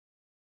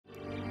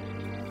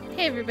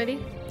Hey everybody,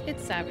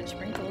 it's Savage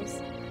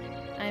Sprinkles.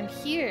 I'm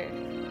here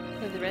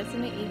for the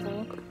Resident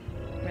Evil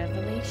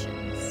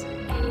Revelations.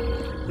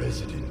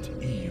 Resident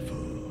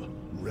Evil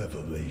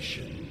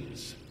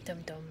Revelations. Dum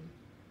dum.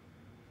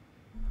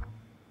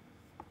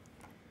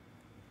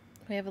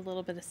 We have a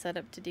little bit of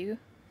setup to do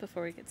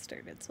before we get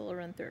started, so we'll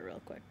run through it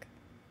real quick.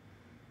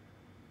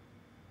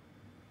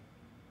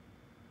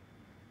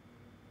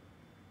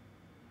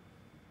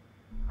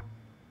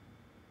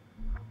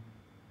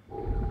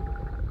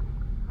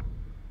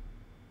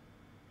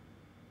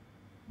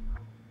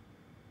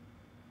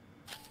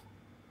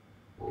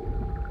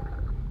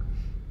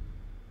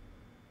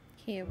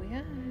 Here we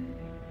are.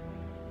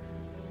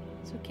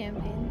 So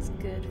campaign's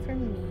good for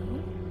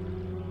me.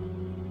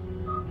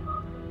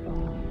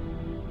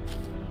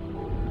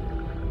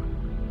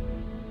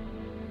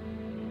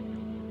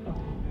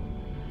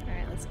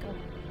 Alright, let's go.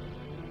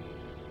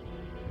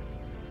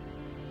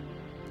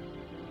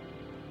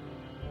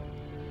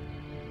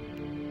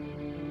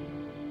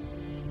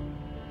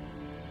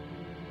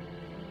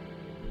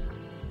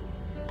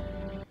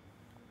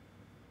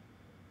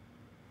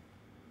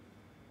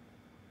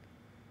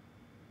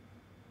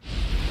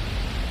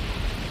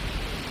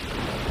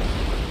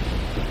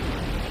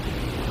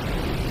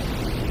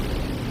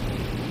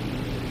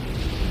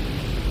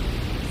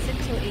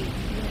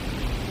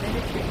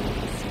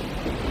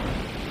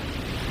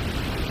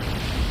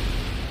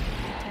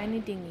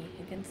 Dinghy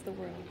against the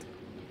world.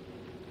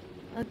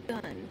 A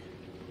gun.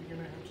 You're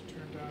gonna have to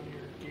turn down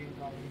your game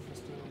volume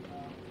just to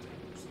about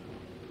 10%.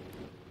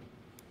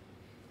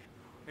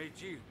 Hey,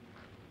 Jill.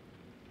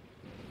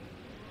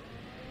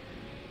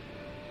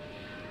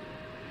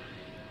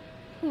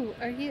 Who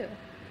are you?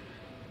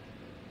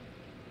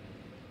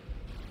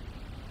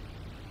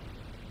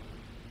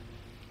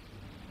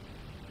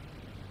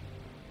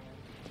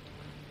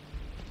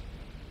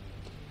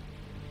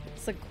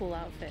 It's a cool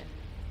outfit.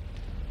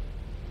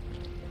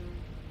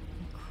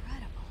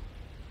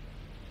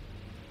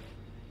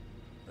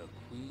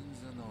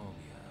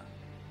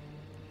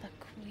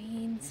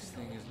 This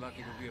thing is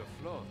lucky to be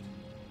afloat.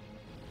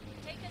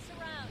 Take us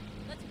around.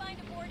 Let's find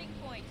a boarding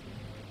point.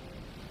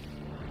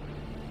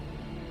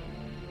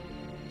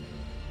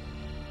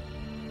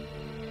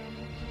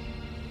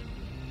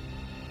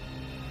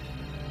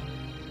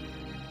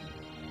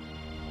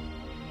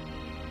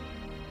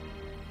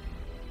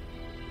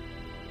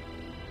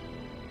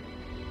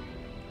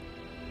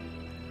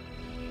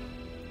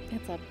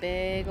 It's a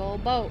big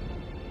old boat.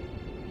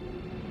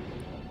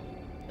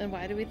 And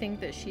why do we think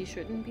that she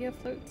shouldn't be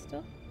afloat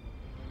still?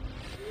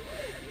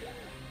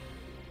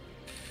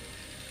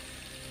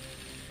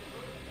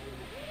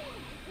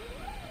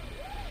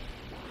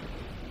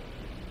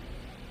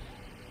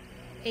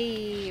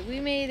 Hey, we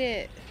made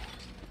it.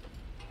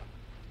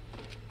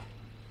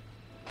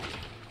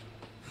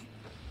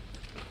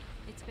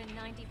 It's been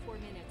 94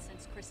 minutes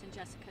since Chris and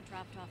Jessica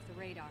dropped off the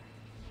radar.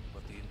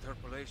 But the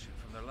interpolation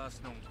from their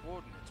last known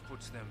coordinates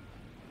puts them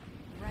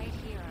right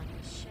here on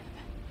this ship.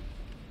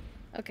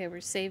 Okay, we're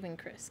saving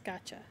Chris.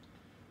 Gotcha.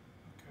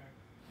 Okay.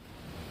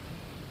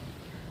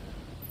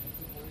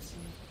 The voices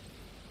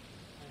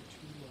are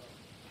too low.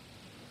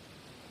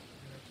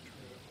 You have to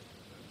try it a little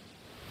bit.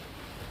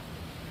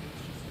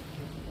 It's just a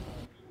bit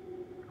loud.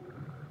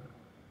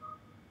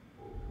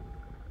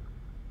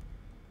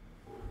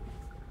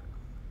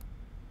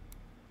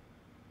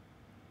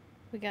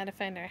 We gotta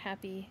find our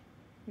happy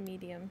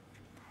medium.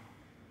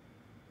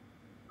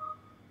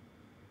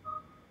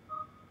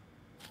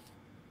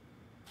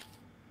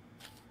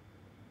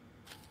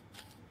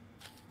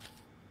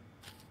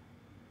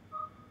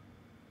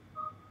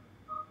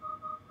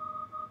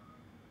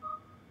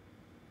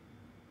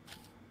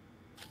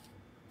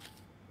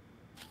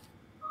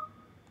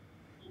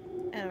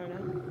 I don't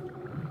know.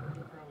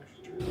 You probably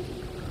should turn it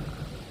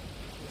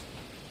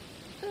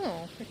on.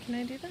 Oh, where can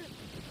I do that?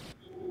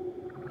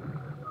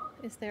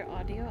 Is there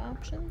audio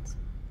options?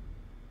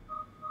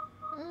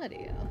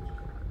 Audio.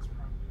 It's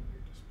probably in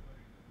your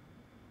display.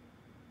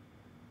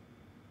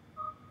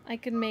 I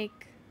could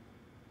make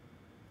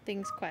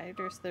things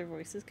quieter so their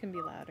voices can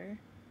be louder.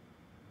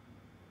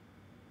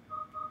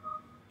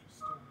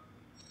 Just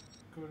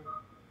go to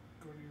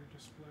your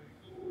display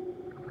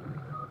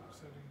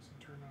settings and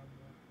turn on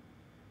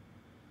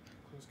the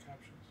closed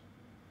captions.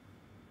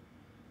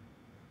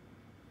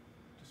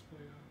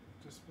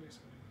 Display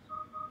settings.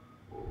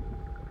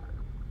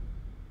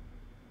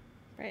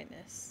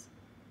 Brightness.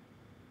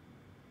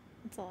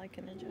 That's all I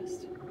can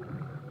adjust.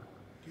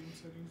 Game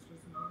settings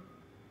doesn't have it.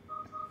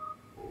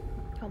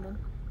 Hold on.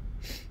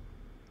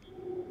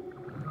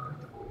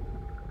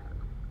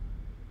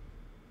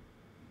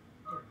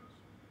 There it is.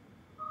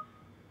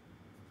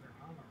 They're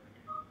on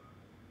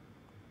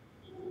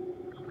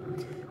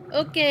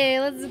already. Okay,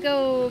 let's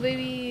go,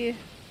 baby.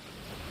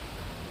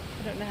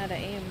 I don't know how to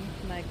aim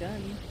my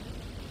gun.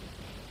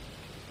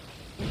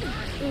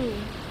 Ooh.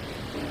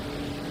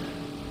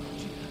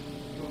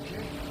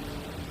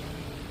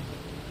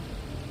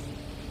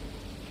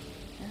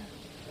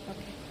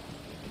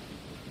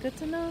 Good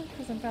to know,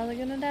 because I'm probably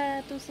gonna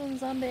die to some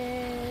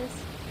zombies.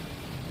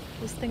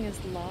 This thing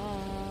is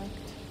locked.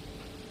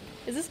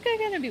 Is this guy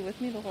gonna be with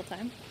me the whole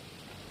time?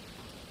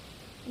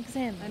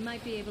 Examine. I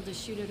might be able to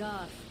shoot it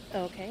off.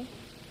 Okay.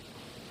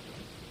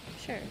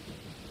 Sure.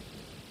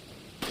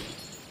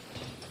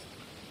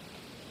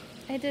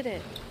 I did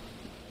it.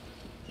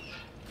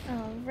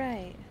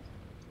 Alright.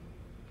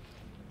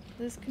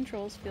 This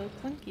controls feel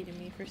clunky to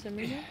me for some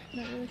reason.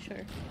 Not really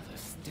sure. The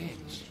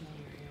stench.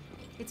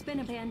 It's been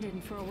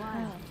abandoned for a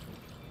while. Oh.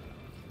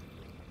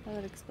 That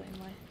would explain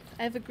why.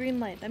 I have a green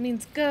light. That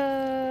means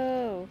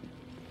go!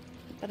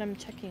 But I'm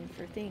checking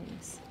for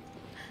things.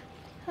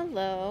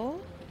 Hello?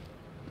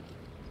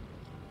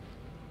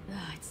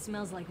 Ugh, it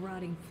smells like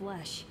rotting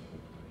flesh.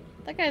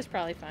 That guy's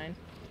probably fine.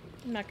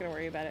 I'm not gonna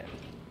worry about it.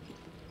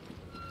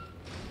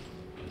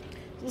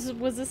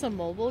 Was this a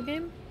mobile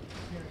game?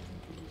 Yeah, I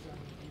think it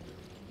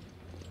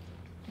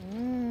was on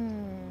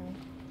Mmm.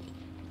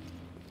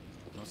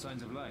 No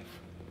signs of life,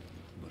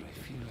 but I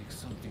feel like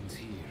something's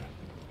here.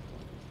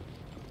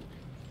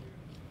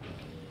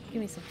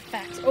 Give me some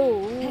facts.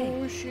 Oh,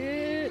 Hey.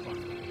 shit. What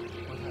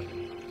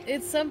happened?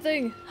 It's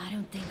something. I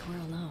don't think we're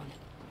alone.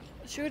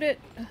 Shoot it.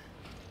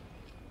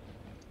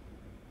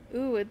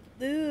 Ooh, it.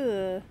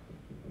 Ugh.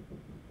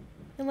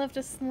 It left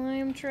a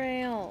slime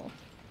trail.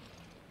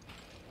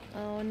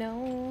 Oh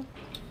no.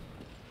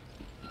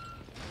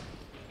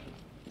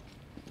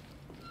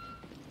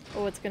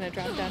 Oh, it's gonna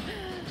drop down.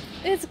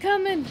 It's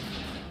coming!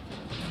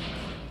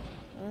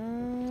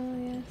 Oh,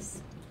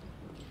 yes.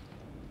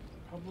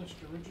 published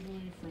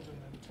originally for the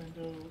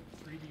Nintendo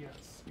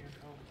 3DS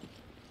handheld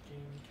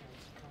game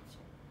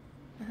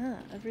console.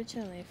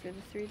 Originally for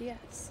the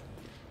 3DS.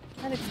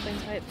 That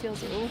explains why it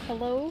feels. Oh,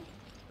 hello?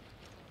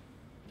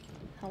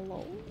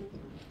 Hello?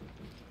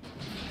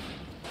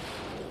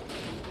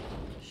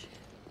 Shit.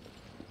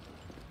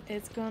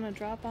 It's gonna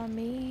drop on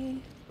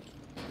me.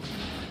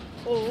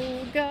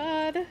 Oh,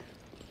 God.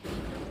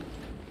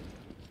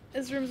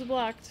 This room's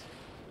blocked.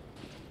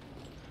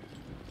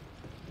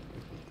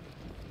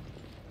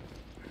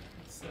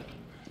 It's set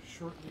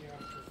shortly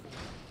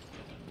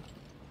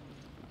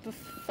after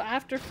 4.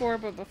 After 4,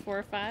 but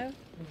before 5?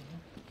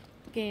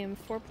 Game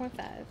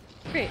 4.5.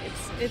 Great.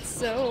 It's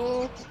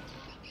so...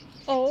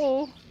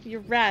 Oh, you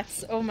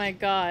rats. Oh my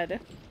god.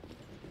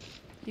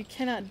 You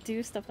cannot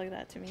do stuff like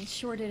that to me.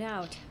 Short it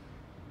out.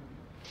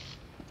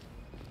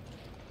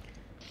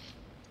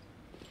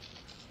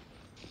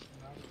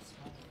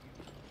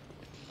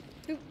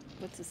 Ooh,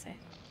 what's it say?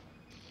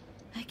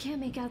 I can't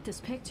make out this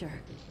picture.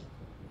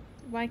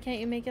 Why can't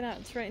you make it out?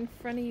 It's right in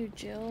front of you,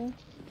 Jill.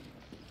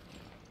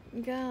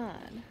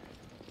 God.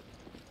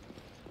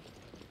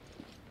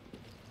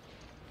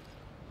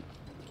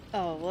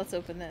 Oh, let's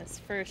open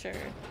this. For sure.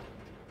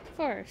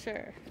 For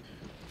sure.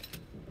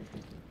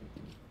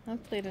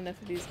 I've played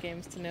enough of these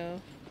games to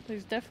know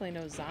there's definitely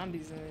no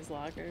zombies in these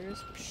lockers.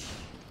 Psh.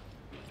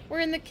 We're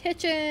in the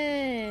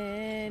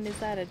kitchen! Is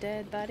that a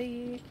dead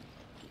body?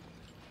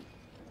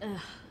 Ugh,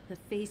 the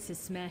face is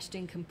smashed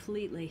in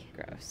completely.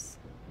 Gross.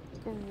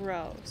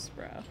 Gross,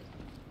 bro.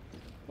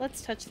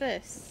 Let's touch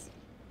this.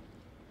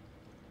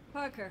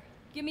 Parker,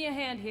 give me a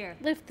hand here.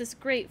 Lift this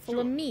grate full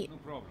of meat. No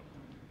problem.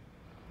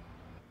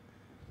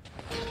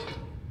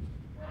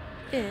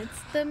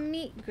 It's the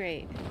meat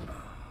grate.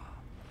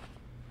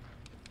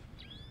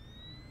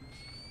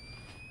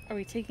 Are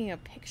we taking a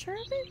picture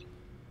of it?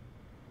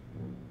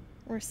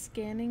 We're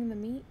scanning the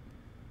meat?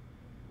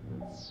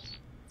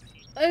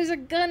 There's a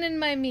gun in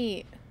my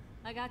meat!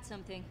 I got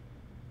something.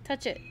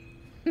 Touch it.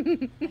 I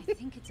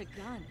think it's a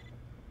gun.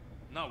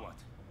 Now what?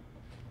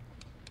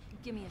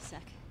 Give me a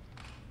sec.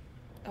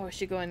 Oh, is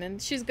she going in?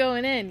 She's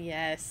going in,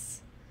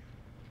 yes.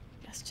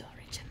 Yes, Jill,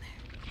 reach in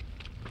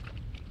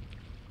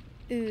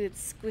there. Ooh,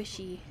 it's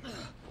squishy.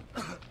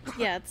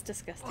 Yeah, it's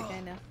disgusting,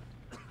 I know.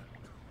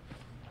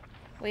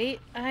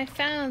 Wait, I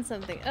found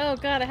something. Oh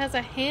god, it has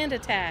a hand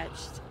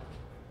attached.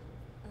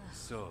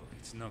 So,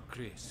 it's not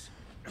Chris.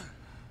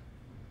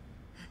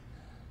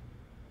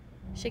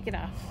 Shake it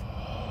off.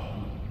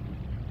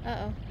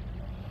 Uh-oh.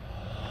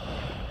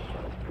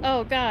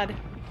 Oh god.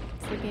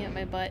 It's looking at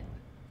my butt.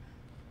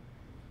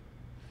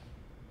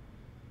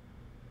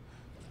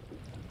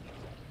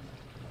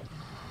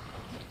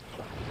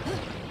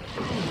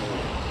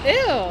 Ew!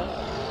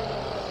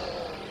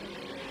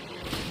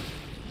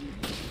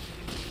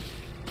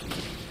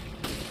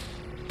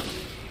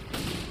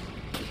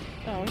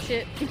 Oh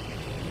shit.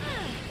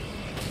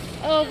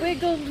 Oh,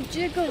 wiggle,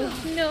 jiggle,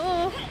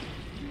 no!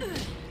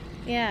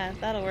 Yeah,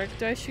 that'll work.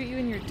 Do I shoot you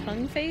in your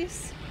tongue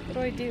face? What do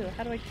I do?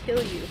 How do I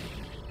kill you?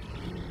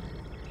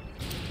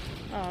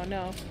 Oh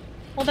no.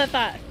 Hold that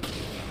thought.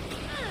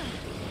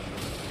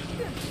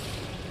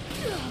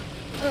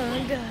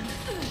 Oh god.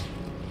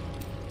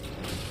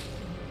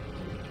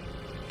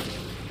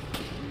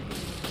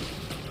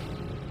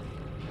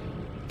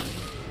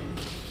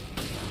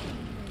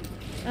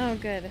 Oh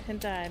good, it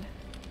died.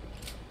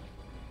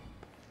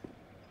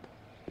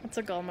 I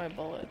took all my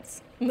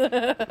bullets.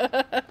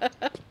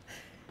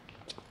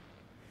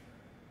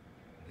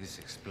 This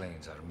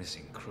explains our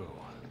missing crew.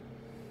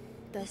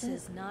 Does This it?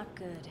 is not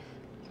good.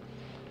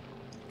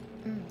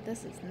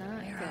 This is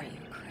not Where good. are you,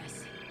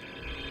 Chris?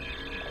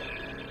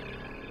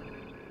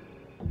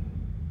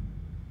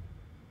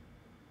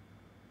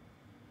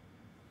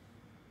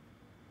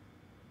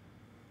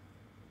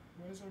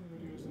 Why is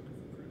everybody always looking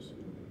for Chris?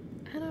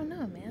 I don't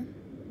know, man.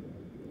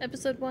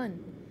 Episode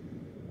 1.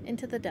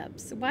 Into the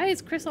depths. Why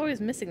is Chris always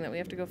missing that we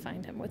have to go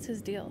find him? What's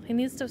his deal? He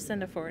needs to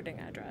send a forwarding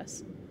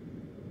address.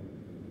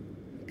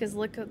 Because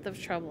look at the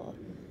trouble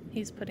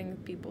he's putting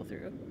people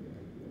through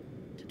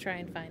to try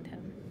and find him.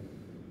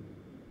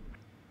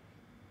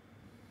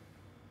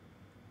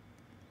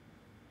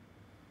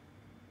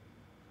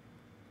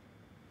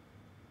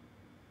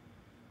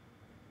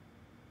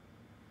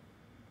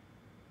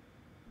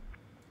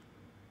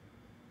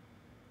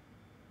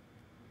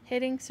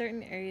 Hitting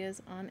certain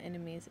areas on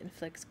enemies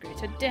inflicts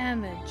greater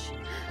damage.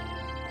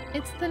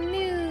 It's the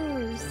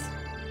news!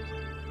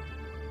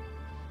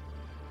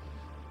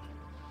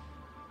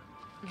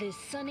 This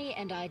sunny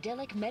and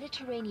idyllic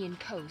Mediterranean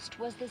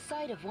coast was the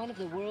site of one of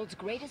the world's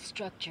greatest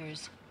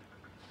structures.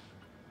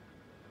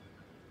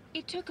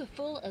 It took a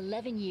full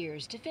 11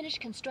 years to finish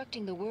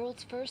constructing the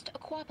world's first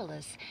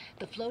aquapolis,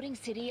 the floating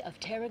city of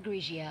Terra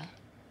Grigia.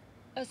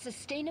 A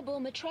sustainable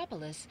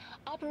metropolis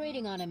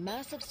operating on a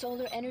massive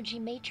solar energy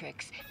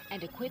matrix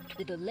and equipped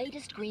with the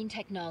latest green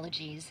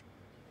technologies.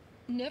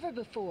 Never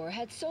before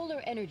had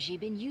solar energy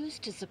been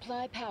used to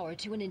supply power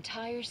to an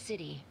entire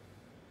city.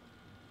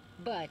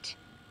 But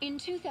in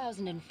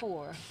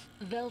 2004,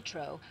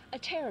 Veltro, a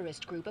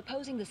terrorist group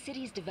opposing the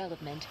city's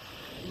development,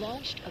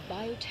 launched a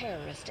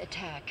bioterrorist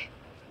attack.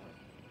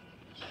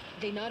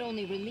 They not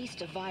only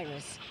released a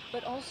virus,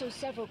 but also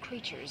several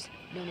creatures,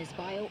 known as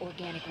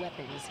bioorganic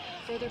weapons,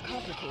 further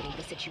complicating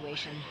the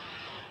situation.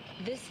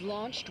 This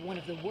launched one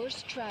of the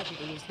worst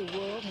tragedies the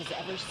world has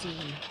ever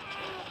seen.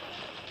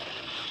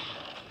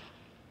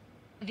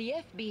 The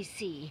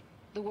FBC,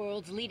 the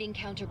world's leading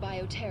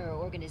counter-bioterror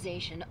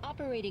organization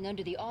operating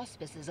under the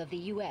auspices of the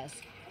US,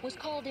 was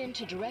called in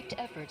to direct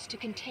efforts to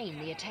contain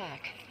the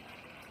attack.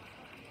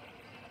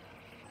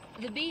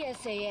 The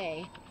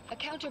BSAA, a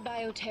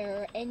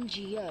counter-bioterror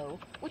NGO,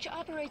 which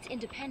operates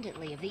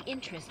independently of the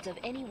interests of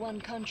any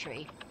one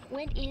country,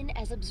 went in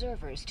as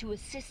observers to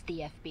assist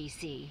the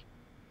FBC.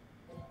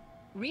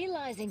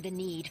 Realizing the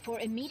need for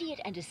immediate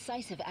and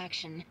decisive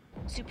action,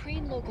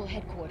 Supreme Local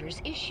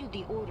Headquarters issued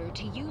the order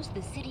to use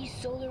the city's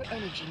solar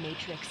energy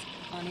matrix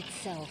on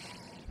itself.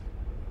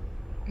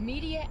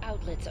 Media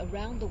outlets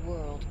around the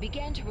world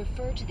began to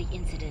refer to the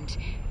incident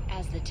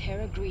as the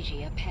Terra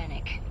Grigia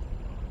Panic.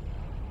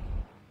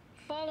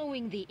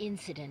 Following the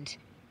incident,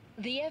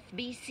 the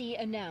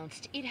FBC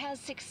announced it has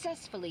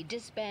successfully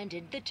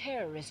disbanded the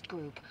terrorist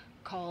group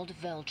called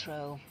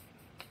Veltro.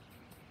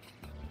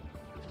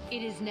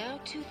 It is now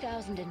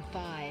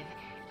 2005,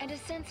 and a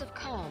sense of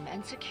calm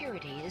and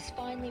security is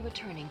finally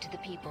returning to the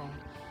people.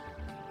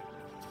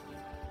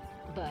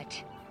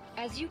 But,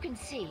 as you can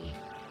see,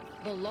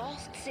 the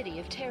lost city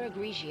of Terra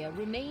Grigia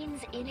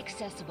remains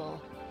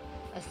inaccessible,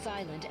 a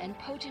silent and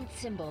potent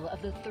symbol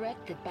of the threat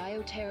that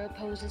bioterror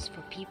poses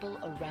for people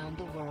around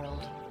the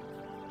world.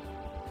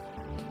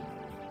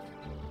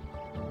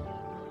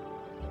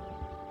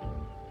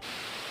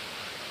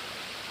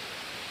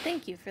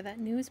 Thank you for that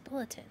news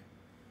bulletin.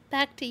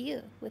 Back to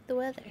you with the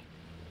weather.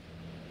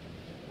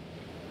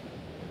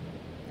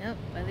 Nope,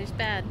 weather's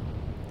bad.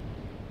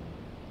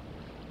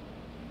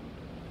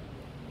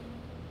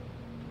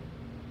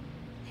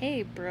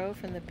 Hey, bro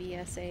from the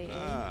BSA.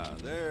 Ah,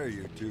 there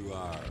you two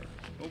are.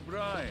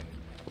 O'Brien,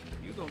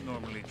 you don't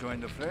normally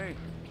join the fray.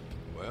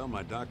 Well,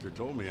 my doctor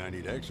told me I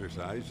need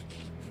exercise.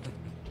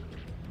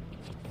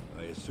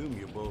 I assume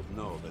you both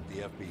know that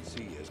the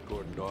FBC has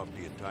cordoned off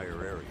the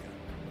entire area.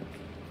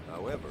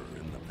 However,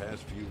 in the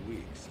past few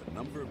weeks, a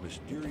number of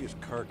mysterious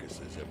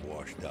carcasses have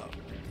washed up.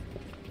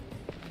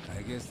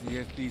 I guess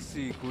the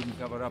FBC couldn't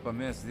cover up a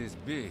mess this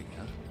big,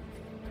 huh?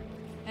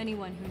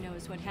 Anyone who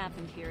knows what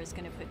happened here is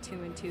going to put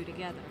two and two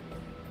together.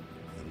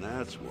 And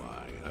that's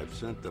why I've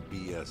sent the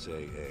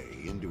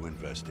BSAA in to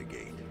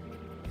investigate.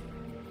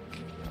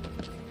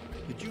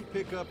 Did you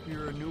pick up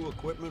your new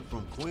equipment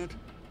from Quint?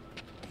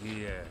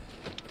 The,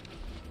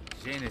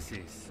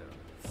 Genesis,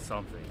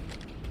 something.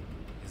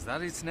 Is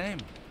that its name?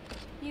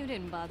 You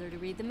didn't bother to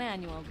read the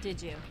manual,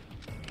 did you?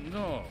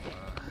 No,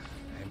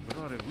 I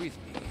brought it with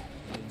me,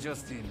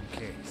 just in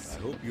case.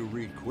 I hope you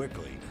read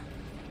quickly,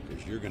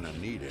 because you're gonna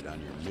need it on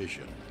your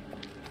mission.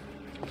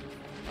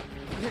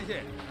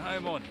 Yeah,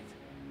 I'm on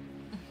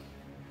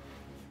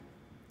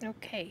it.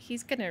 Okay,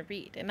 he's gonna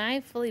read, and I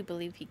fully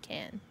believe he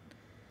can.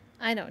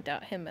 I don't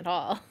doubt him at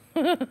all.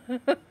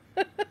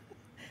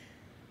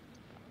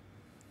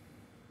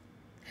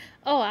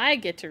 Oh, I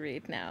get to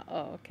read now.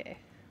 Oh, okay.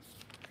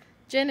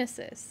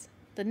 Genesis,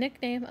 the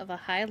nickname of a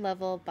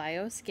high-level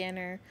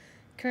bioscanner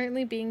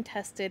currently being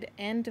tested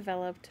and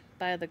developed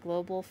by the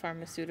Global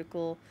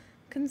Pharmaceutical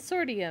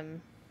Consortium.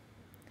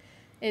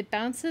 It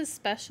bounces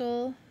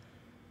special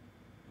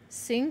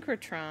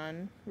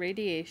synchrotron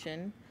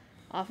radiation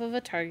off of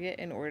a target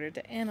in order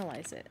to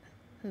analyze it.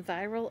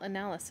 Viral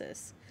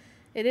analysis.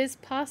 it is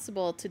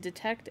possible to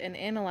detect and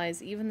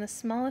analyze even the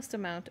smallest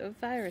amount of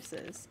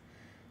viruses.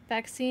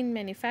 Vaccine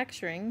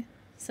manufacturing,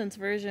 since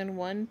version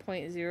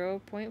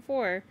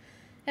 1.0.4,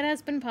 it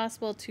has been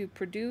possible to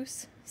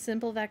produce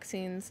simple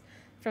vaccines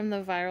from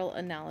the viral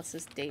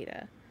analysis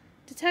data.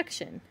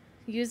 Detection.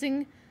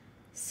 Using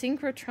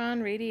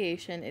synchrotron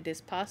radiation, it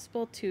is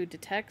possible to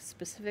detect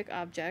specific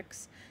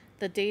objects.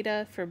 The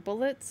data for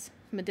bullets,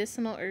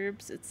 medicinal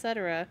herbs,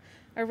 etc.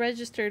 are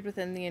registered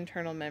within the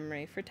internal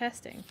memory for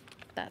testing.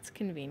 That's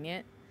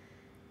convenient.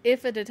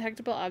 If a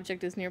detectable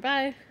object is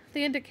nearby,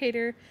 the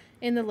indicator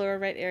in the lower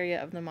right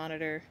area of the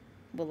monitor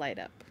will light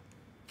up.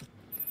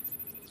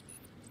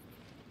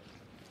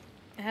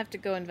 I have to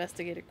go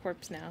investigate a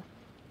corpse now.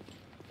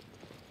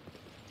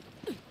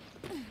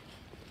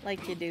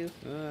 Like you do.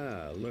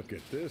 Ah, look at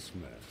this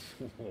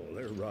mess. Oh,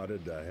 they're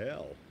rotted to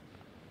hell.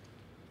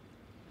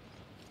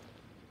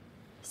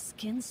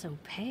 Skin so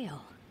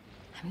pale.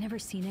 I've never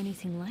seen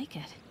anything like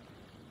it.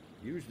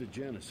 Use the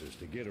Genesis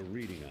to get a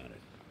reading on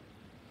it.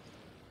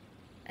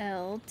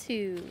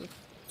 L2.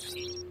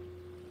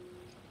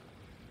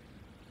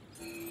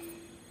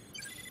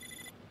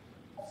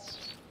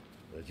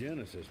 The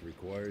Genesis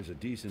requires a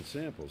decent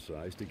sample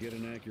size to get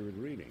an accurate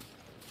reading.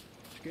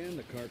 Scan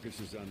the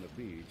carcasses on the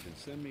beach and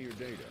send me your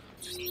data.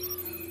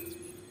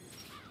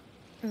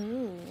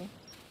 Ooh.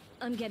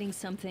 I'm getting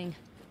something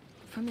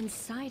from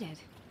inside it.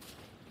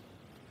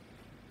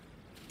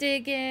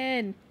 Dig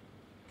in.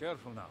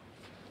 Careful now.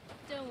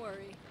 Don't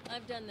worry,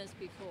 I've done this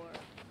before.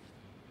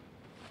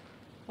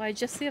 Why,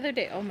 just the other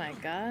day. Oh my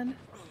god.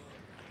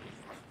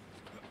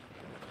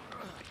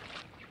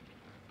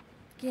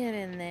 Get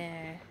in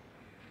there.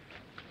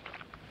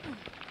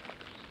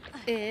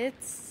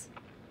 It's...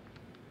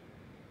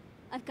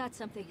 I've got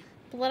something.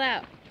 Pull it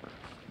out.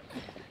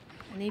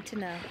 I need to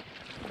know.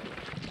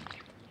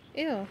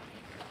 Ew.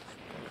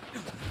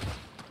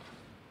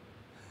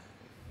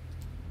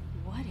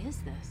 What is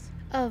this?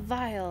 A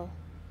vial.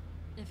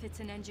 If it's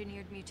an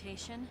engineered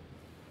mutation,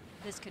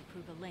 this could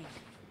prove a link.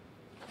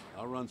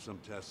 I'll run some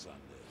tests on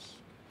this.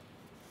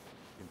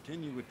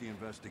 Continue with the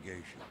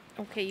investigation.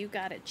 Okay, you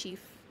got it,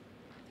 Chief.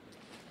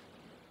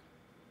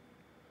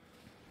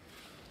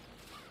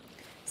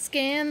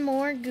 Scan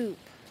more goop.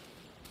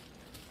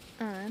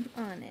 I'm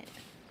on it.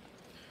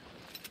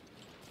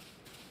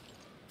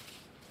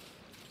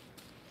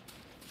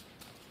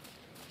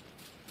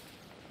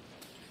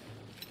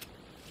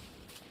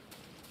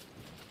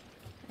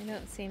 I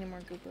don't see any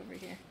more goop over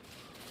here.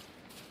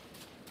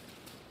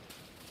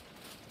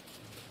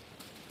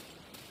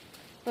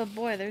 But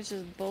boy, there's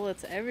just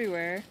bullets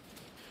everywhere.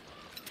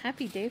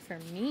 Happy day for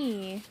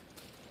me.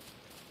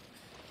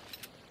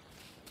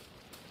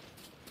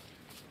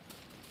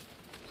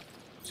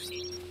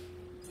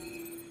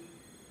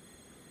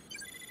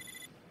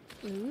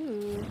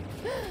 Ooh.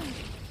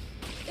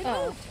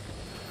 Oh.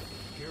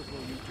 Careful,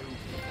 you two.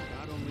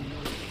 Not only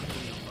know the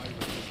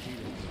virus is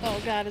heated.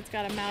 Oh god, it's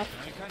got a mouth.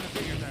 I kind of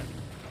figured that.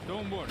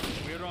 Don't worry,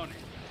 we're on it.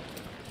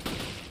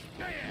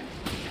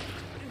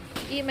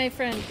 Eat my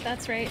friend.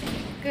 That's right.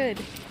 Good.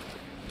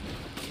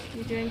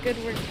 You're doing good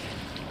work.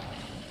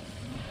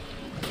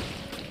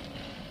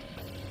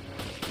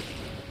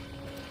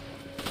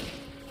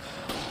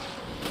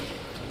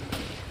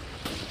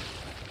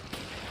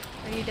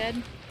 Are you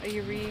dead? Are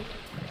you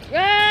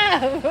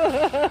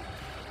Ah!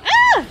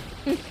 Ah!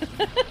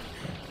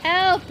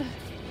 Help!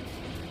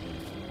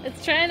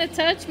 It's trying to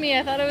touch me.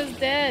 I thought it was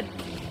dead.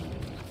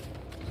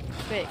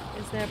 Wait,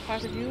 is there a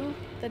part of you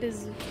that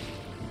is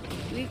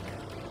weak?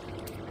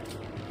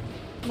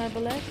 My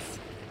bullets?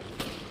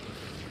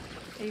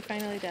 Are you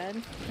finally dead?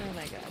 Oh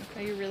my god.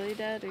 Are you really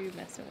dead or are you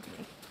messing with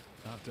me?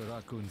 After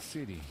Raccoon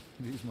City,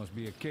 this must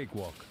be a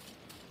cakewalk.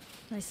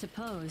 I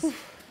suppose.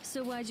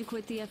 So why'd you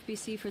quit the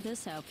FBC for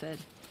this outfit?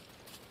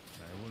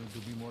 I wanted to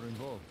be more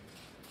involved.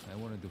 I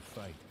wanted to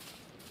fight.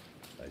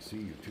 I see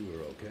you two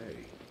are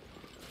okay.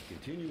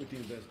 Continue with the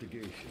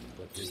investigation,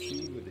 but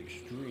proceed with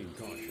extreme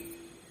caution.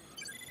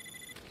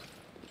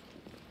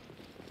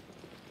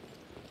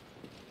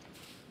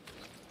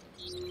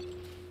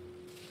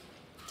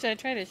 Should I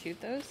try to shoot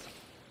those?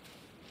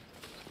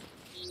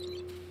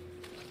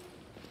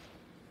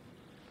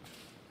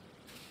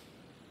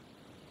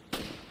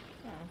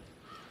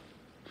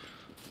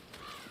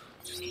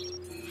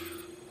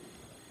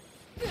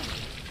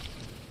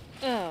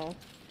 Oh.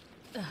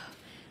 Ugh,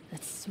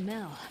 that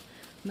smell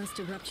must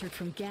have ruptured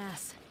from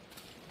gas.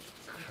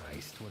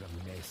 Christ, what a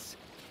mess.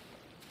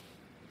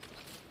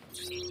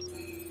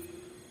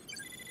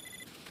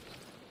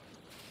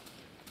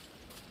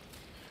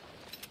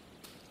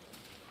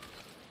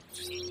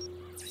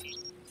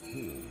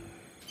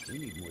 We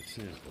need more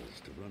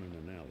samples to run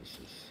an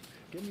analysis.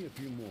 Give me a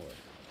few more.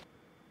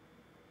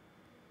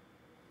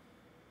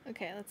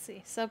 Okay, let's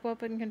see.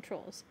 Sub-weapon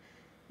controls.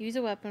 Use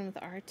a weapon with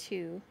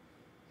R2.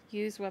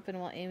 Use weapon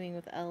while aiming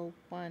with L1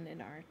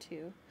 and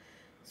R2.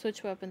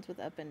 Switch weapons with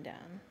up and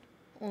down.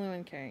 Only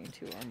when carrying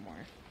 2 or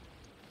more.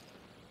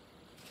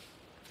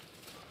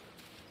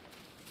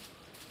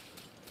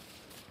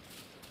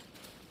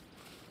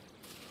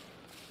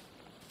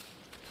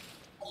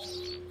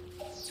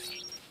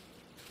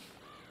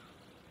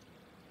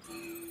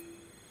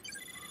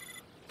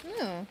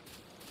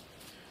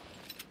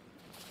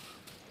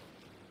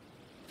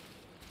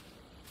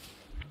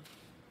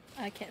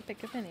 I can't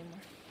pick up anymore.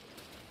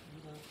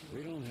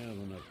 We don't have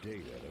enough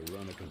data to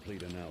run a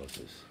complete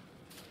analysis.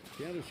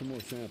 Gather some more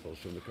samples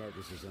from the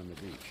carcasses on the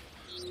beach.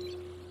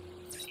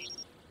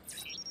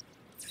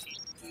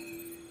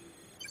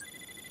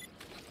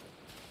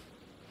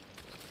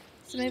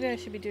 So maybe I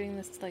should be doing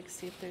this to like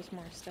see if there's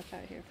more stuff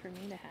out here for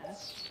me to have.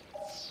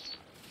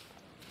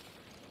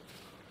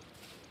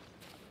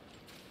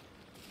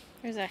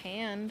 There's a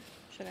hand.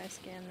 Should I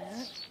scan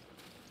that?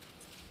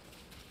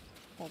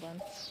 Hold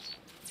on.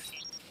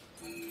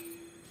 A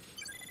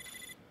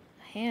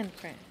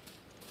handprint.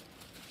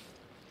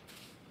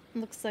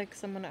 Looks like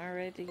someone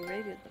already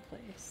raided the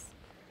place.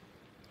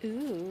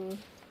 Ooh.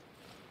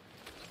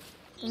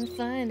 I'm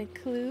finding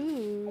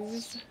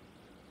clues.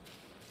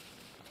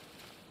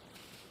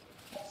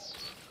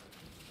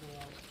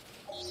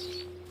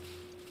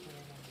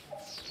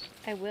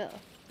 I will,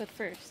 but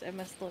first I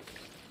must look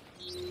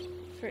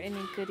for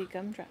any goody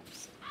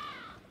gumdrops.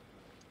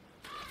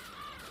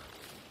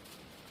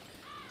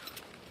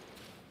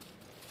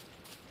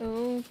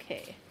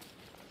 Okay.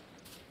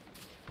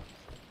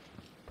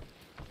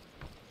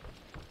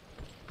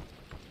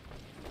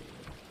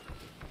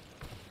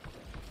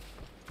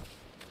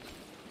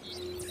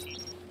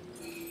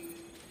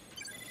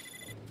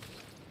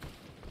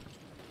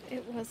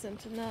 It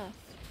wasn't enough.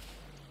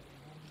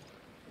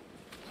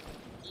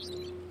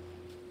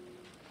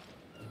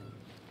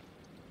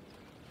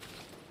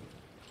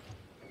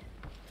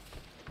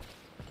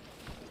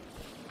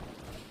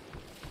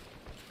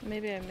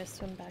 Maybe I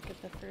missed one back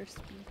at the first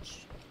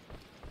beach.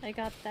 I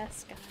got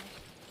this guy.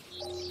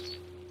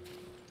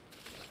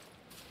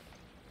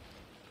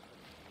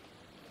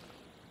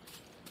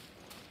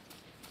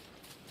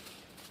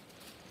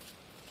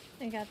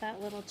 I got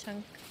that little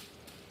chunk.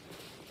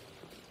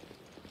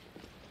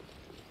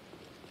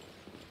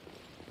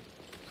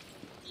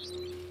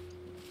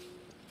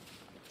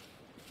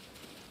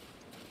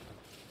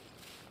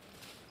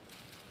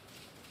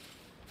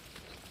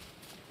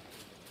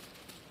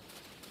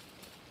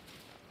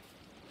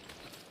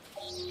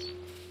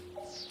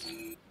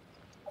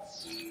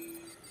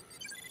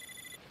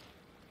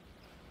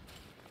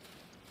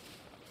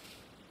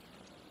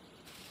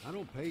 I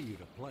don't pay you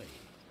to play.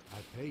 I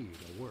pay you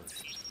to work.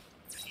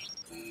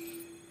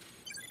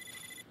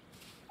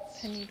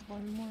 I need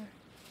one more.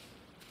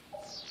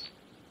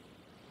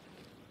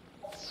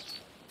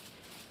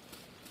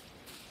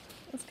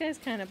 This guy's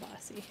kind of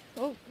bossy.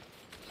 Oh,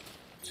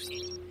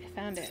 I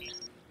found it.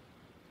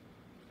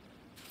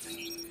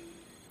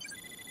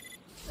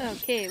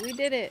 Okay, we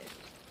did it.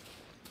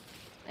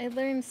 I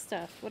learned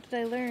stuff. What did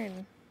I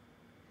learn?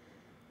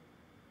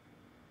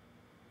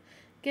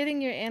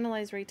 Getting your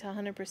analyze rate to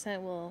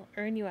 100% will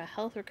earn you a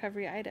health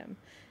recovery item.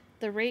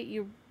 The rate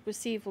you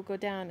receive will go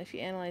down if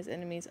you analyze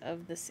enemies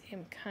of the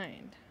same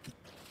kind.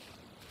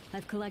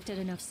 I've collected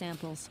enough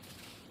samples.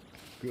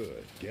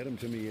 Good. Get them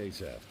to me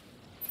ASAP.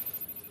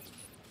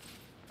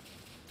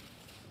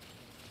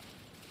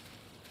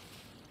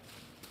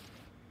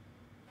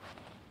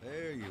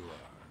 There you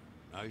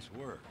are. Nice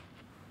work.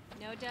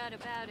 No doubt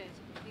about it.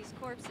 These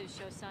corpses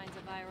show signs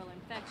of viral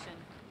infection.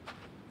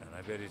 And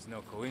I bet it's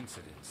no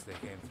coincidence they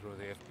came through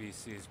the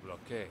FBC's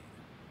blockade.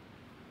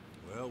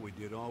 Well, we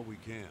did all we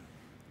can.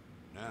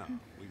 Now,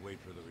 we wait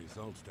for the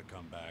results to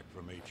come back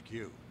from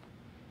HQ.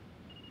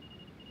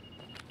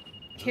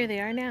 Here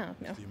they are now.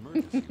 No. It's the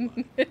emergency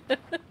line.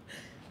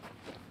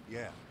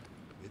 Yeah,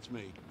 it's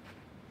me.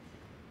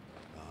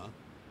 Uh-huh.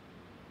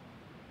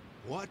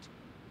 What?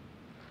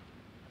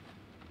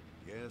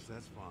 Yes,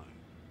 that's fine.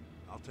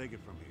 I'll take it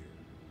from here.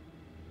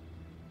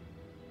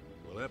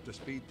 We'll have to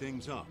speed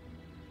things up.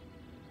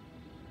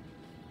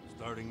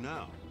 Starting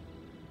now.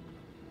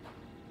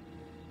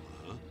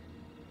 Uh-huh.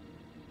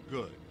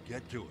 Good.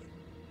 Get to it.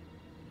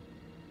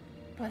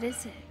 What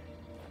is it?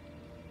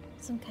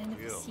 Some kind of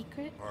a Will,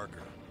 secret?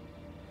 Parker.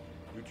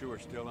 You two are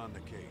still on the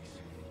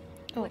case.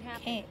 What Okay.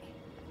 happened?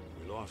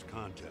 We lost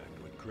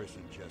contact with Chris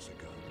and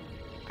Jessica.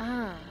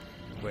 Ah.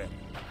 When?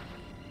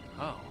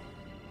 How?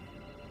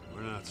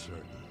 We're not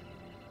certain.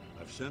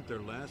 I've sent their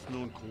last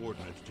known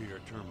coordinates to your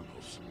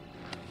terminals.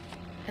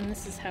 And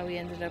this is how we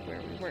ended up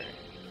where we were.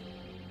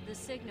 The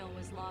signal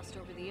was lost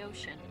over the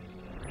ocean.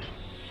 I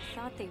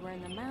thought they were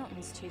in the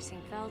mountains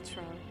chasing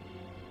Veltro.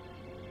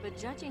 But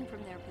judging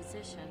from their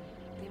position,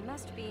 they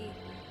must be...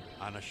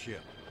 On a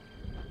ship.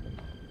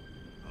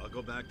 I'll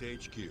go back to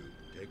HQ.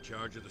 Take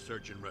charge of the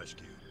search and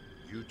rescue.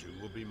 You two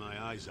will be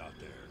my eyes out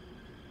there.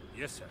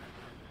 Yes, sir.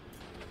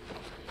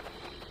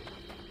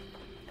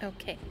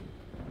 Okay.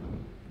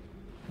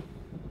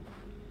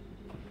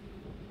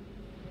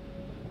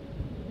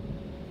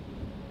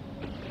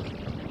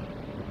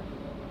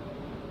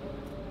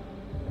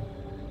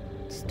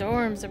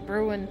 Storms are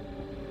brewing.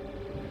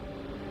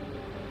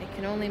 It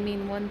can only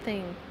mean one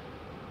thing.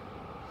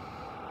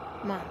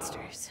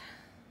 Monsters.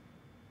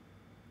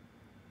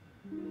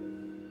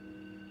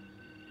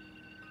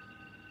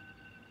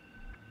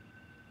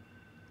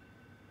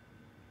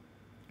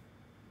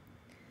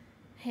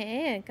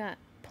 Hey, I got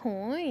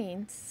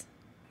points.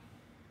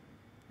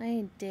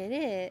 I did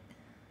it.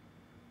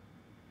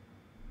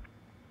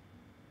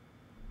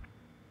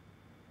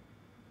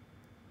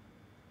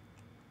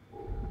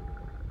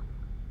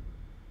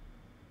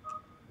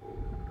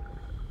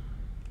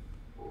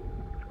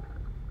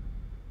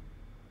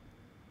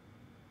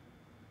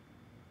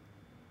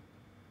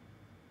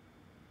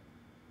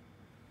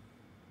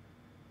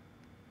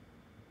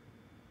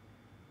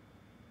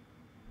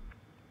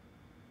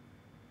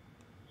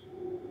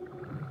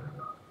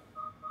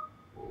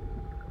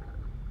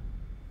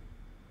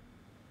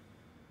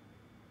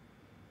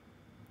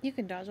 You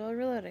can dodge while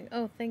reloading.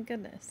 Oh, thank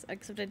goodness.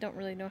 Except I don't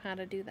really know how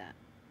to do that.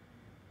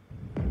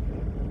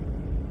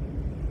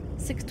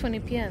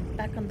 6:20 p.m.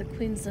 Back on the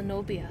Queen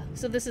Zenobia.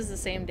 So this is the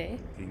same day?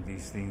 Think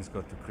these things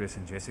got to Chris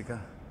and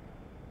Jessica?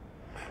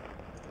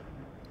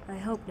 I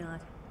hope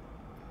not.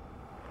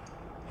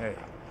 Hey,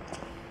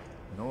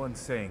 no one's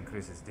saying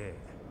Chris is dead.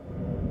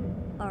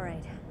 All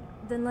right,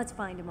 then let's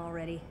find him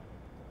already.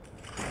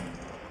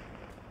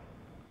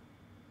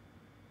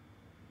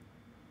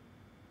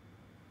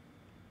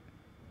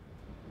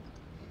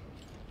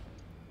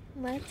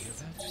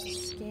 Let's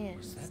scan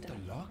Was that stuff.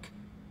 the lock?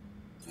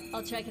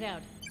 I'll check it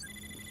out.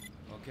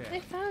 Okay. I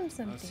found I'll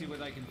something. see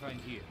what I can find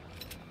here.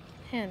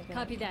 Handgun.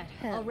 Copy that.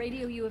 Hell. I'll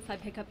radio you if I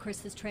pick up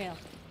Chris's trail.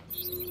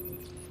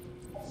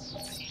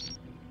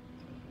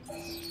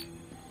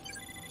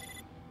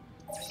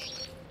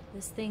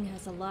 This thing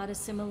has a lot of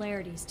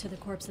similarities to the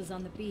corpses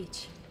on the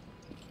beach.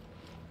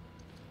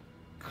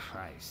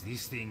 Christ,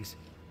 these things...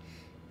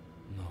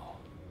 No.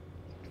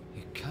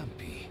 It can't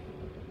be.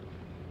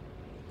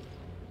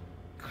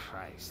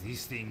 Christ,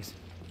 these things...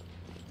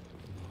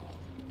 No.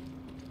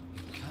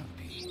 It can't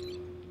be.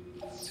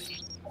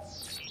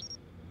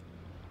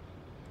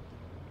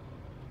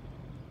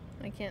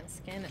 I can't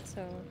scan it,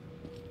 so...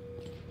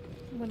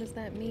 What does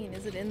that mean?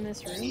 Is it in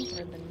this room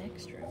or the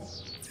next room?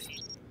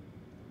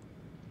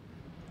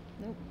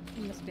 Nope,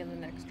 it must be in the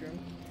next room.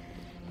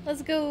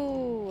 Let's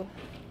go!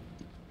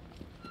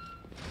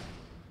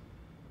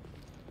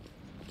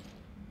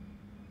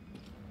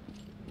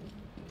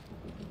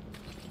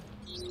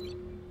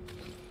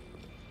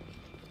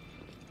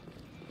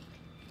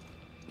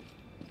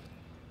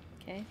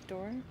 Okay,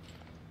 door.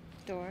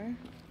 Door.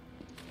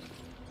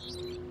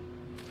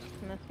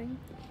 Nothing.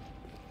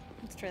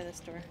 Let's try this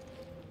door.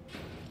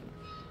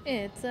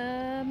 It's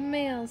a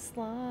mail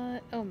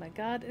slot. Oh my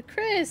god.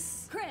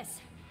 Chris! Chris!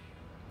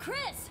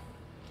 Chris!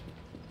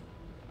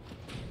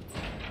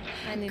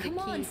 I need a key. Come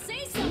on,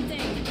 say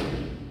something!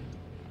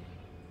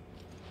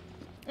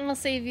 I'll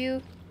save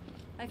you.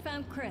 I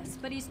found Chris,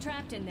 but he's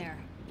trapped in there.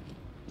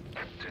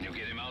 Can you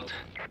get him out?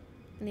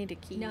 I need a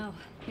key. No,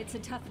 it's a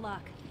tough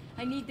lock.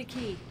 I need the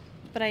key.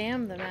 But I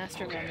am the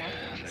master of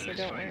unlocking, so let's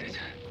don't find worry. it.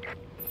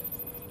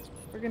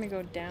 We're gonna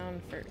go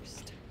down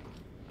first.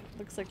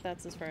 Looks like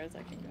that's as far as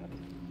I can go.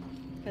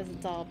 Because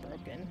it's all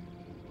broken.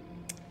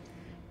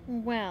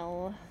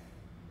 Well.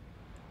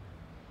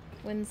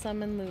 Win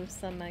some and lose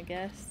some, I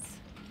guess.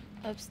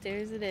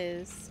 Upstairs it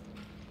is.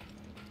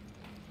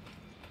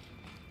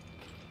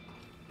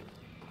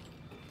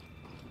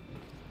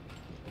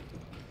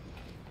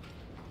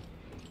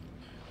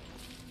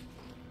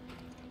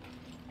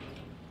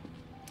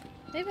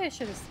 Maybe I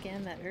should have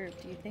scanned that herb,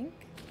 do you think?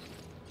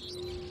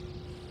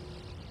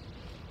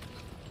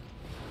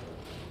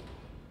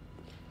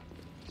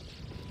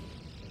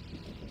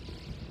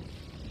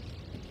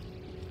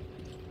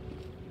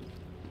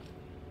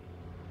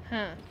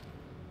 Huh.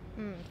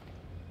 Hmm.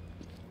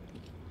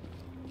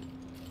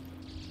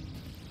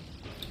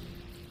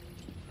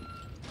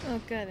 Oh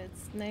good,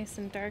 it's nice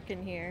and dark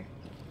in here.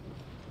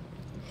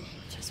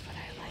 Just what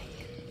I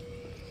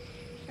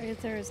like. Is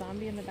there a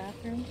zombie in the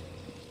bathroom?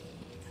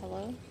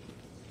 Hello?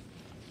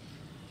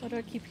 Why do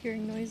I keep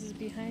hearing noises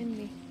behind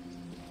me?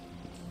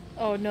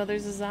 Oh no,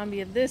 there's a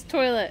zombie in this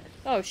toilet!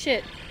 Oh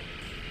shit!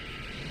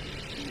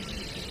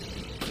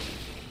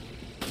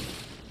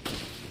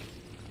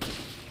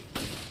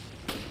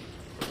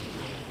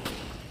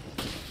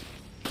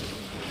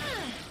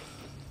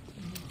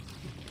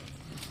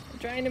 I'm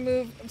trying to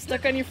move. I'm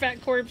stuck on your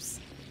fat corpse.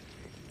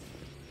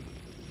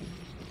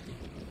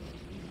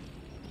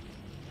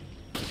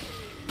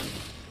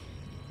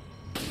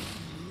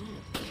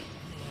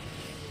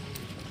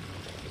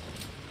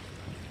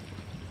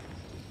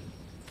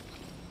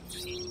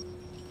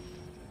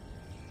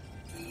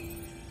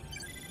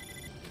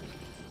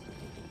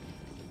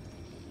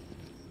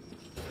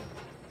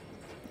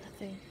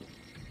 Nothing.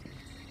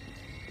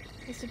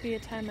 This would be a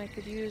time I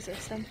could use or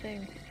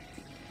something.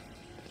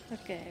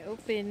 Okay,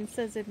 open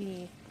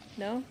sesame.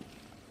 No?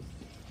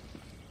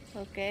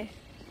 Okay.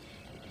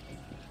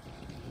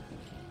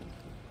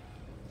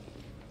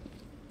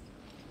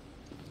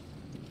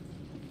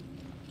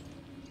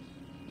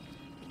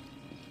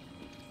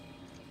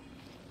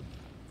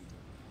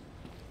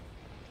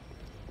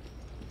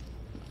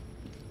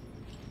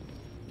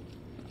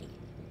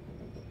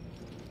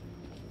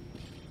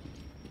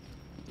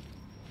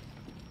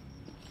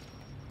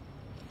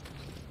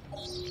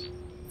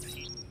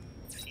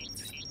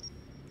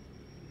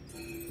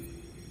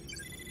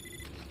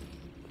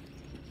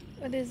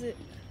 What is it?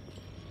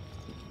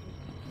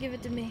 Give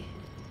it to me.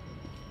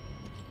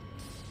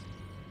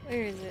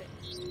 Where is it?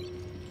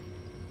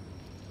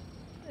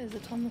 Is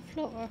it on the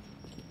floor?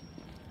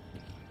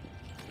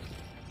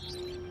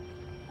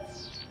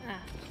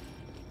 Ah.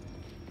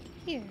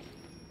 Here.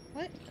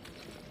 What?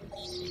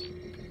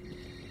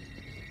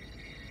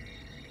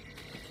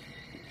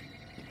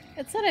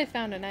 It said I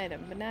found an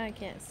item, but now I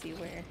can't see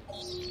where.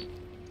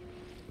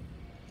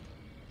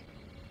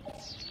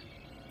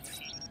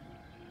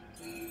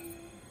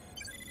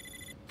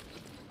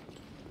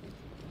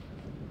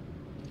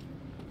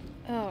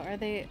 Oh, are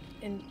they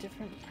in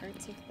different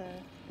parts of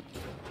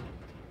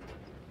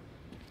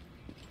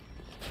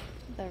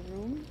the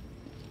room?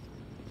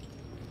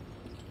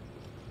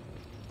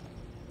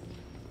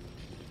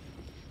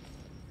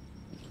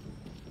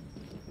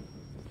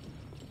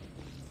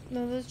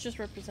 No, those just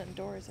represent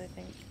doors, I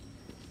think.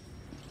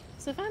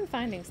 So if I'm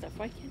finding stuff,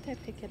 why can't I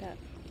pick it up?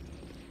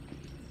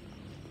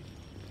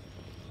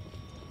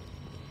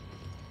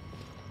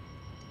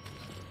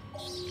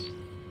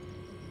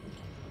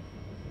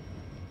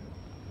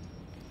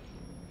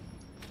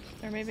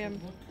 Or maybe I'm...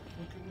 Look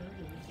at where it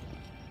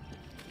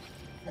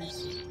is.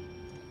 Face it.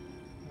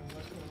 Now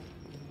let go.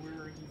 And where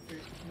are you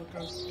facing? Look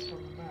up on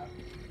the map.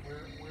 Where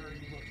are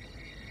you looking?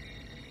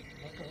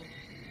 Let go.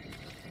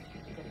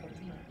 Look up at the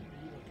map. Where are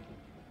you looking?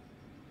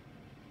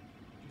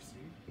 Do you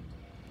see?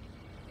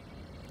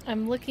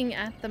 I'm looking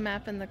at the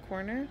map in the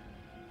corner.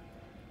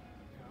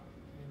 Yeah.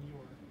 And you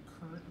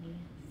are currently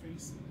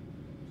facing to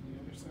the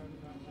other side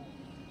of that wall.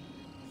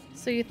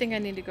 So you think I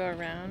need to go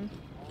around?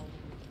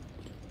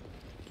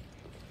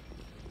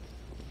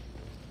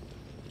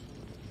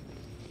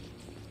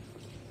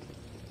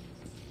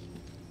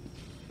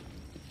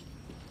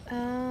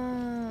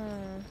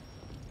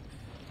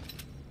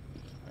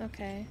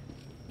 Okay.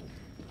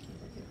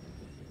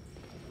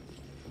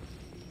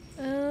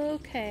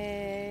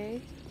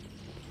 Okay.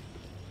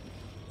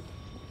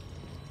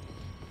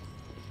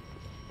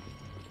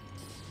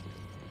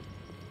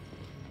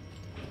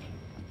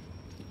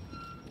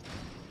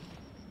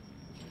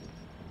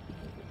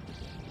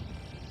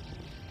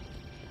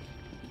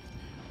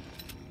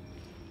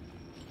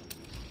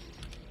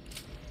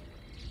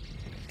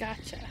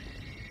 Gotcha.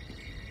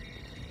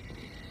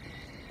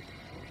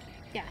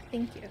 Yeah,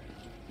 thank you.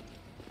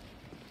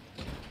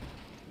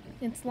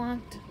 It's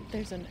locked.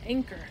 There's an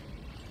anchor.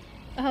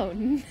 Oh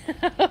no.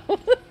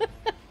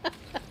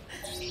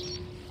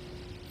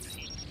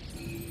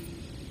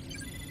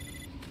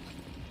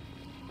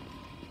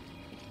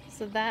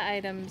 So that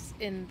item's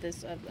in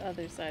this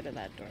other side of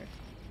that door.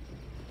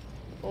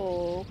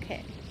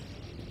 Okay.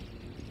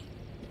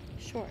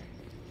 Sure.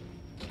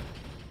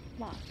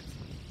 Locked.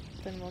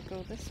 Then we'll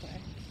go this way.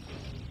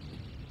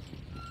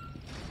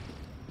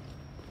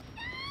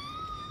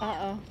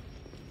 Uh-oh.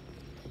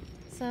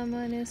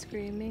 Someone is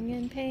screaming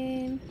in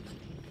pain.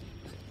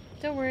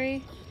 Don't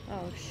worry.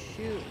 Oh,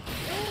 shoot.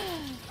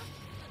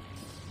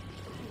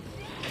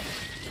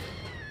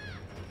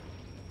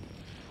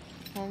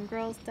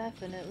 Homegirl's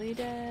definitely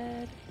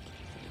dead.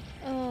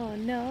 Oh,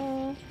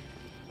 no.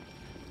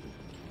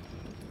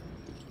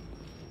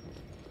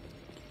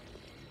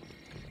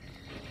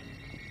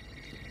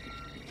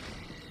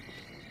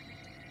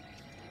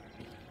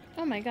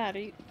 Oh my god, are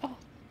you... Oh.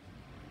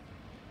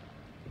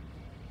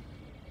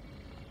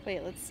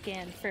 Wait, let's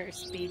scan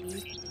first,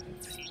 baby.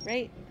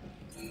 Right?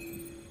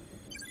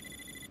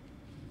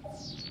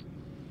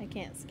 I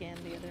can't scan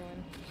the other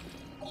one.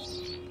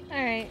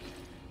 Alright.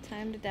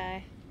 Time to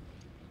die.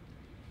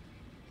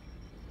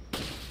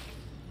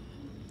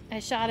 I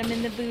shot him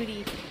in the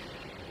booty.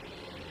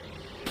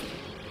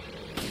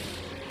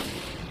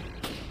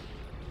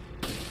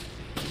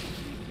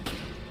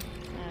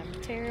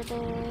 I'm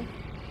terrible.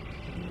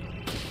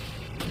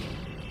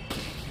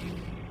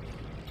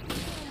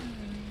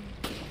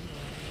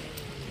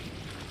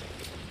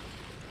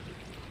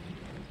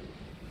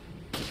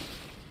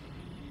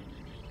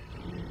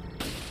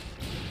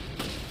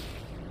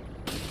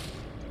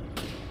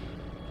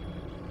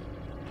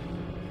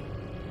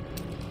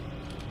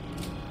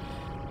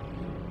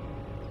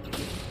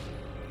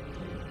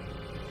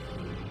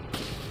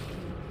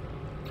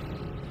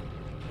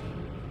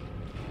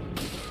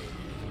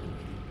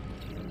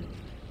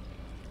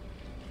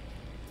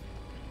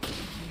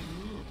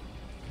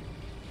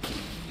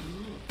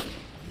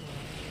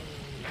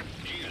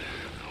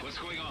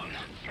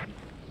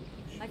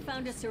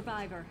 Found a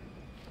survivor.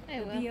 The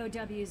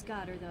VOW's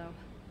got her, though.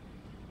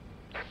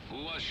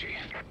 Who was she?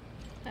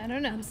 I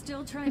don't know. I'm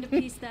still trying to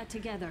piece that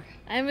together.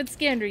 I haven't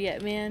scanned her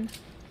yet, man. I'm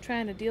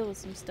trying to deal with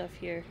some stuff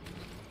here.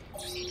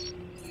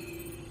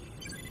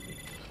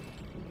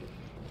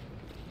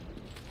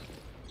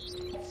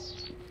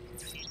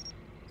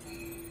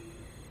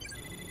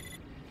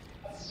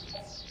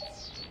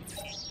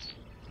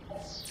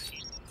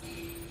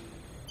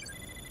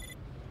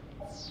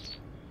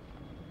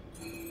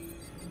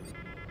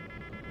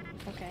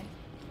 Okay.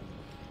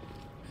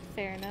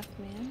 Fair enough,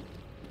 man.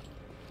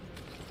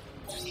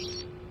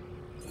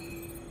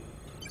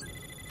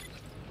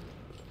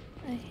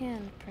 A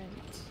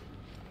handprint.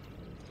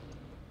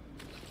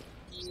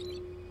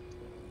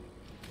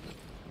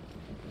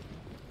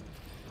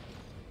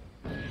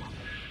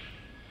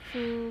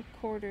 Crew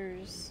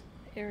quarters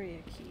area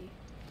key.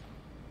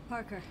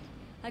 Parker,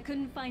 I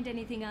couldn't find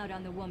anything out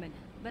on the woman,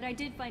 but I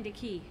did find a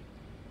key.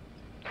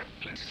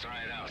 Let's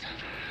try it out.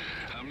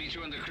 I'll meet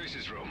you in the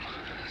Chris's room.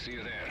 See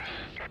you there.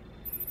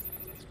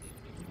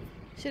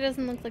 She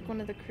doesn't look like one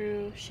of the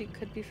crew. She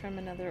could be from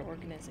another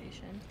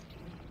organization.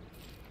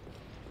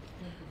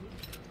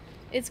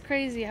 It's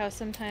crazy how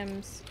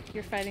sometimes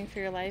you're fighting for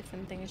your life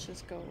and things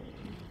just go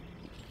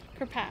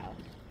kerpow,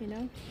 you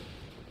know?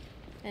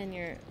 and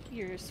your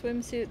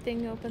swimsuit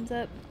thing opens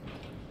up.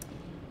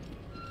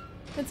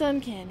 It's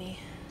uncanny.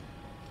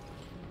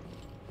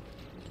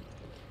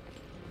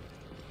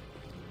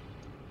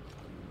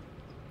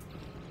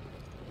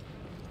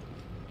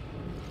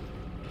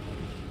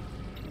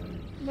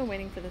 I've been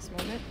waiting for this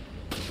moment.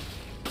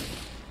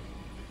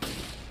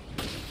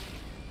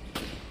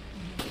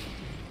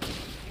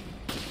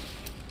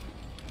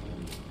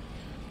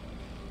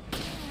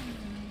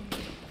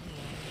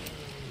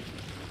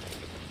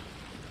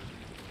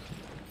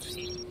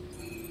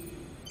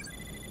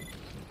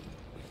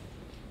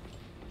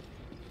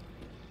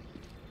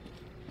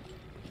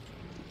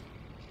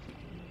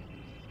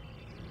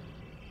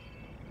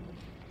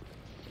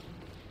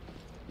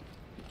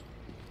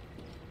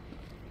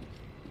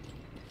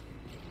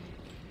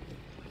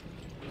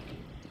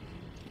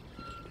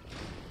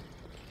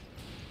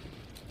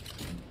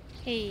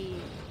 Hey.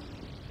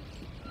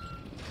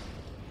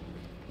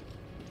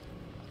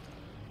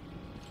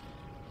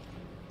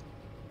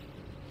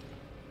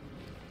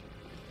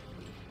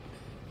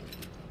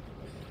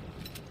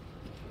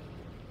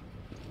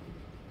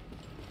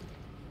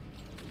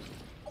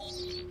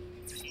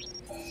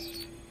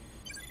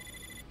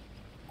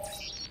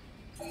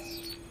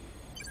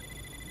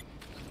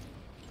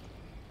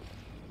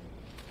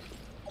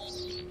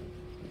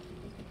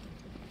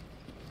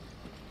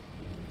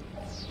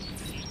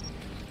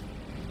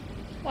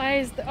 Why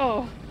is the—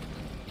 oh.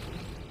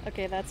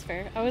 Okay, that's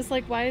fair. I was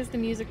like, why is the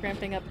music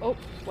ramping up? Oh,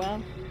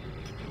 well.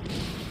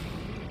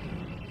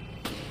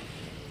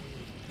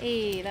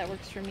 Hey, that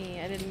works for me.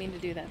 I didn't mean to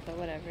do that, but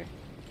whatever.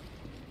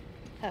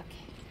 Okay.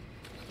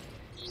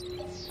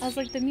 I was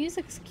like, the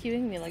music's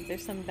cueing me like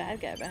there's some bad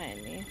guy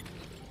behind me.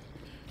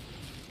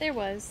 There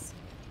was.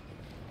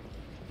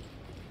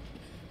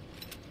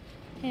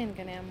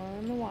 Handgun ammo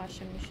in the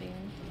washing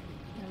machine.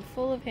 I'm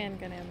full of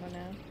handgun ammo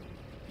now.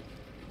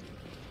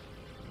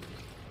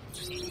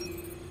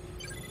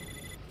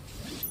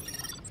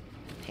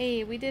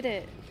 Hey, we did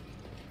it.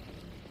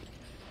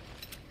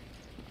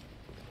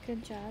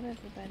 Good job,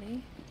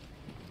 everybody.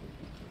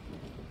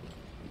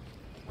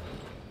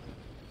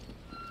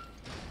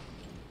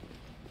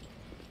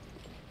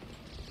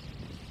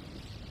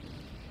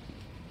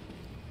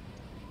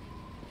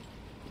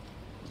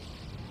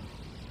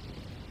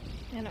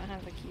 I don't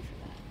have the key for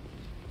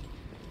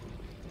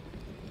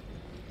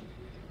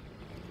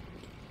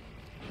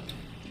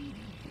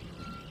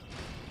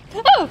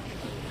that. Oh!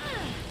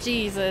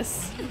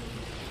 Jesus.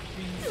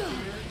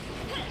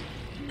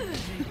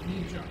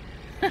 Ninja,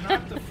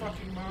 not the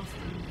fucking monster.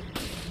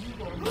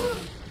 You are not.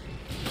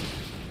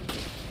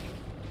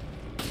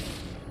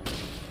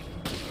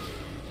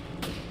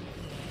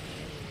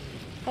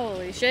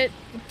 Holy shit.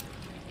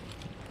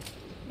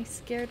 I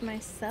scared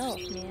myself,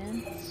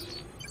 man.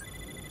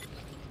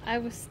 I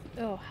was—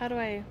 oh, how do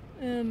I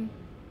herb?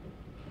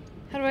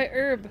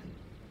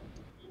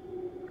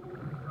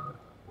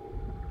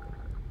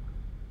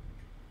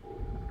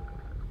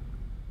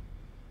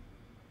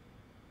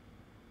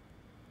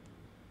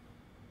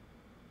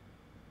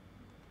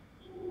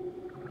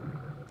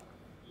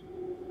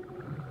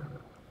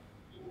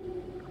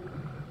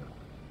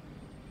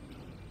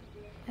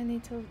 I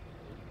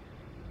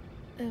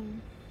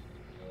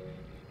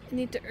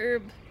need to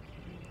herb.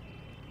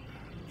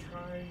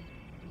 Try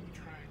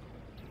triangle.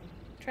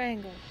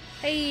 Triangle.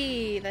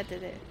 Hey, that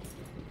did it.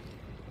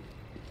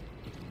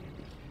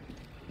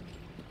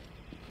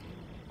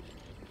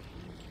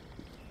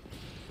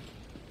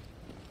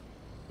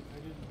 I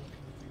didn't look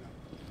anything up.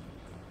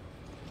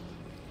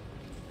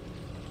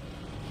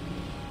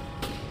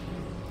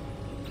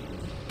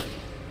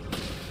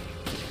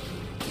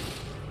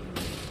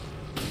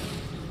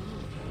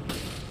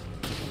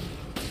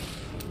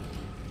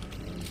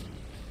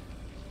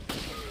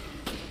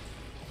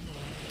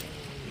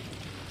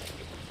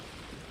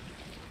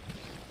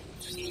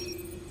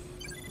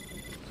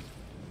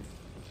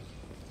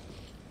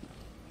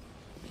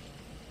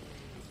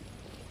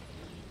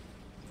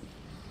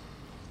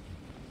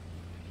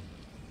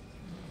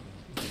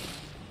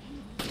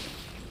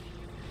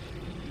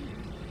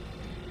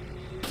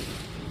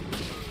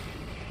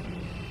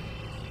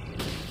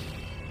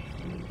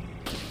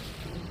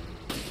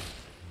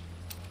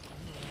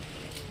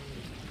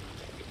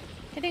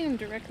 Hitting him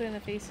directly in the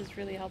face is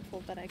really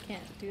helpful, but I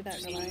can't do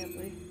that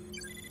reliably.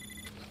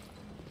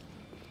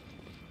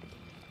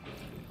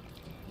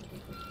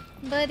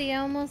 Buddy, I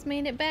almost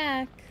made it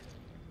back.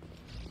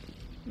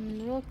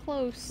 I'm real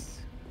close.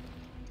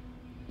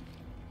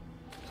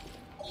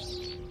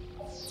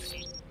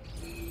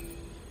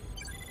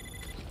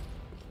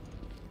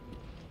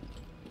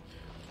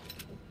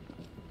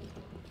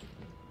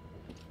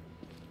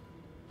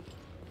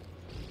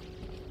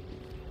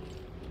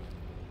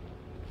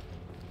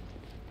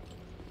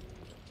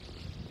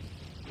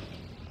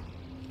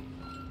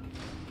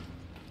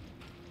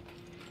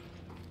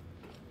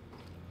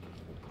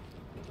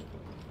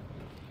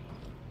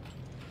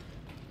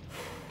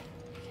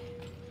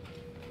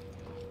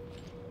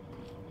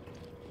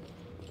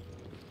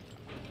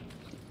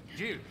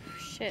 Jill.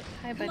 Shit.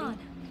 Hi, buddy. Come on.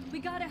 We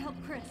gotta help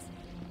Chris.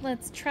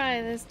 Let's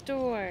try this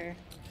door.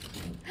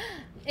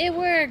 It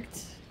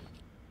worked!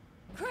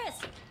 Chris!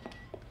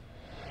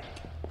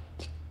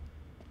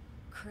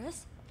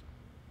 Chris?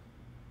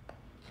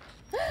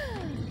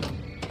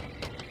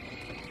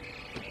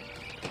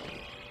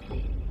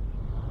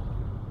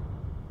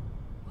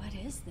 What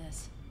is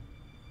this?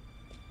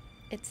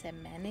 It's a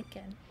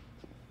mannequin.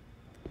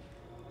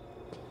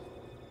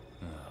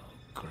 Oh,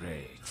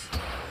 great.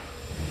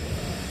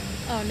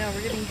 Oh no,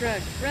 we're getting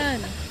drugged. Run!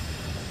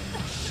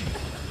 Shit.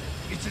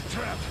 It's a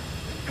trap.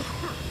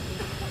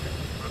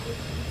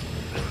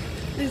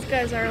 These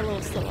guys are a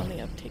little slow on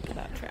the uptake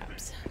about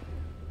traps.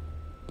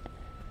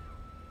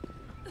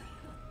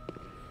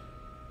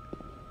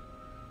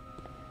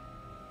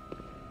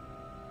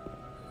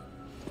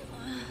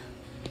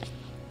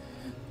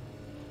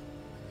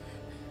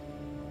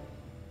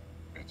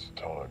 It's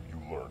time you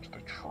learned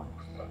the truth,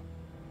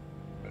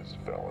 Miss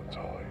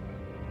Valentine.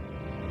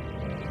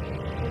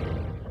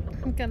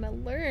 I'm gonna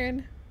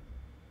learn.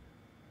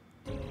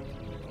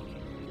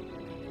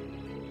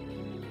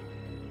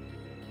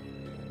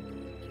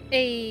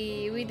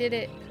 Hey, we did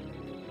it.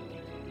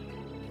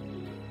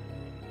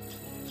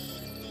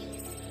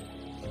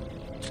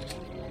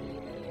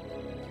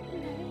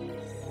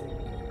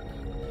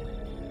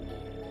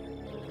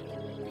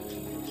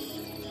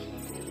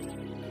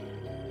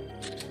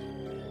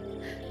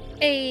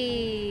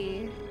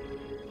 Hey.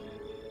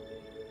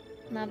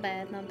 Not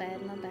bad, not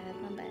bad, not bad,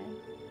 not bad.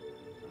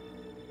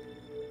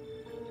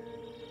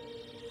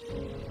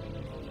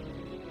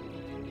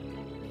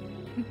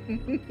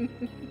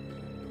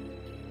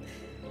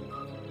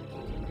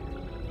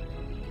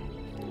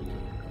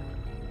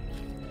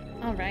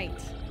 Alright.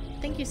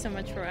 Thank you so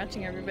much for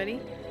watching, everybody.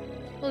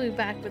 We'll be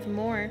back with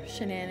more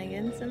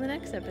shenanigans in the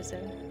next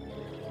episode.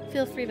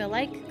 Feel free to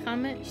like,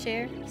 comment,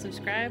 share,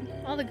 subscribe,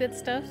 all the good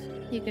stuff.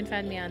 You can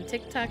find me on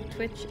TikTok,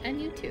 Twitch,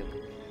 and YouTube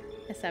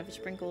as Savage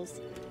Sprinkles.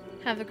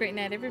 Have a great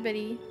night,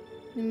 everybody.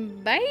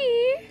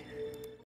 Bye!